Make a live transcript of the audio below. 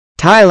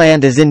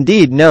Thailand is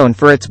indeed known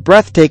for its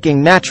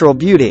breathtaking natural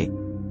beauty.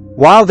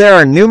 While there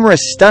are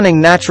numerous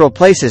stunning natural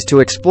places to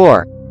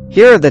explore,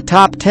 here are the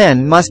top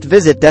 10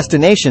 must-visit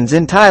destinations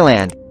in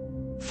Thailand.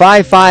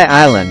 Phi Phi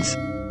Islands.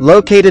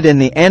 Located in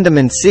the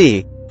Andaman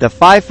Sea, the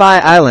Phi Phi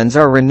Islands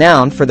are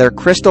renowned for their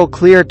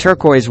crystal-clear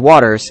turquoise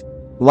waters,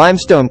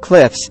 limestone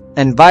cliffs,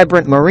 and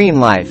vibrant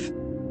marine life.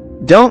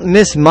 Don't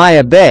miss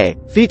Maya Bay,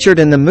 featured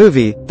in the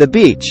movie The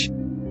Beach.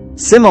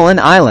 Similan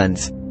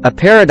Islands. A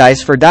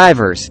paradise for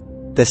divers.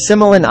 The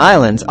Similan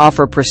Islands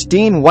offer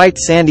pristine white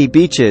sandy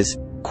beaches,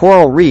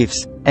 coral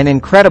reefs, and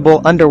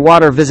incredible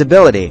underwater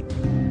visibility.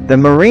 The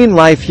marine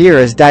life here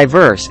is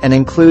diverse and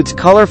includes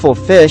colorful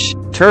fish,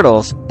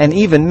 turtles, and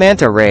even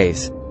manta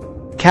rays.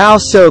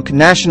 Khao Sok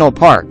National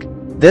Park.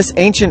 This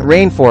ancient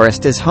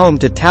rainforest is home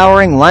to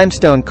towering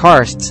limestone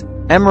karsts,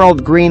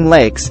 emerald green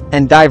lakes,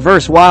 and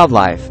diverse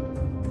wildlife.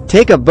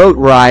 Take a boat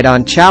ride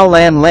on Cheow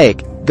Lan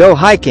Lake, go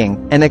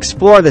hiking, and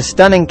explore the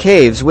stunning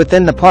caves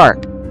within the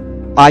park.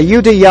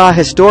 Ayutthaya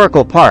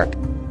Historical Park.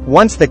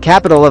 Once the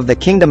capital of the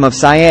Kingdom of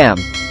Siam,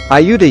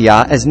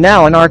 Ayutthaya is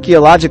now an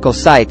archaeological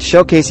site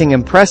showcasing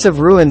impressive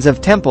ruins of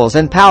temples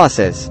and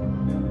palaces.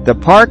 The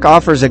park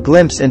offers a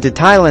glimpse into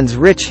Thailand's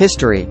rich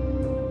history.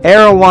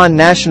 Erawan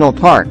National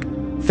Park.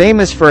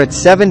 Famous for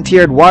its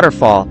 7-tiered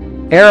waterfall,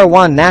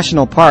 Erawan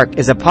National Park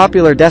is a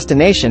popular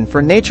destination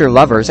for nature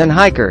lovers and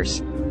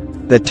hikers.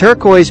 The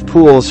turquoise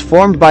pools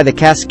formed by the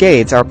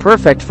cascades are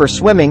perfect for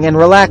swimming and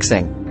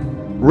relaxing.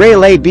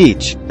 Railay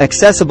Beach.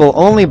 Accessible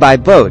only by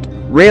boat,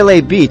 Railay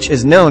Beach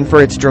is known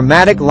for its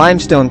dramatic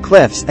limestone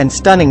cliffs and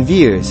stunning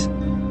views.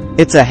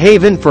 It's a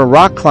haven for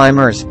rock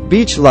climbers,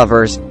 beach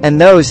lovers,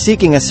 and those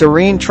seeking a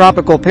serene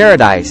tropical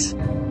paradise.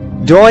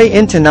 Doi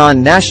Intanon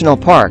National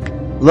Park.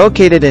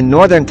 Located in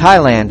northern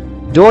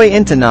Thailand, Doi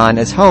Intanon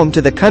is home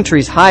to the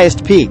country's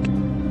highest peak.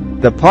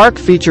 The park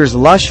features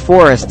lush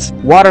forests,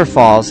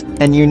 waterfalls,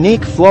 and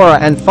unique flora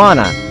and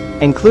fauna,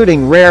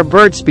 including rare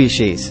bird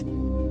species.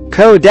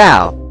 Koh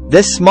Tao.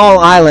 This small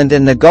island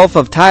in the Gulf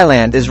of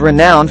Thailand is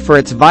renowned for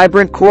its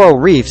vibrant coral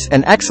reefs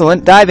and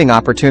excellent diving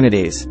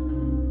opportunities.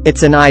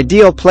 It's an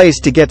ideal place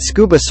to get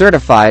scuba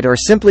certified or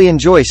simply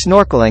enjoy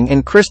snorkeling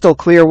in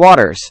crystal-clear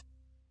waters.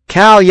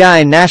 Khao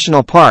Yai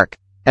National Park.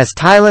 As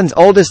Thailand's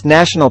oldest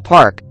national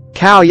park,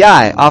 Khao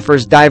Yai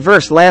offers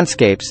diverse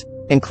landscapes,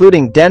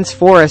 including dense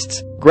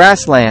forests,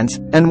 grasslands,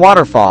 and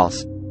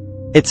waterfalls.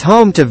 It's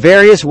home to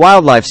various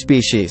wildlife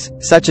species,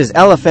 such as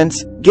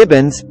elephants,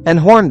 gibbons, and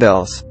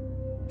hornbills.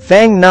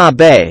 Phang Nga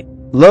Bay.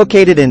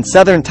 Located in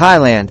southern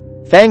Thailand,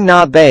 Phang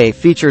Nga Bay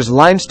features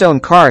limestone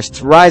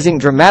karsts rising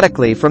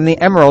dramatically from the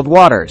emerald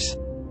waters.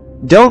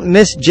 Don't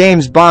miss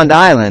James Bond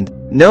Island,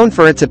 known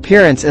for its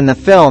appearance in the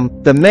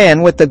film The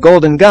Man with the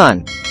Golden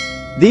Gun.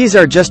 These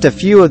are just a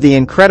few of the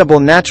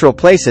incredible natural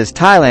places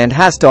Thailand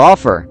has to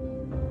offer.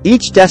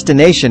 Each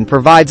destination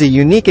provides a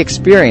unique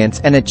experience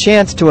and a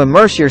chance to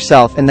immerse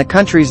yourself in the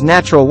country's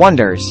natural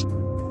wonders.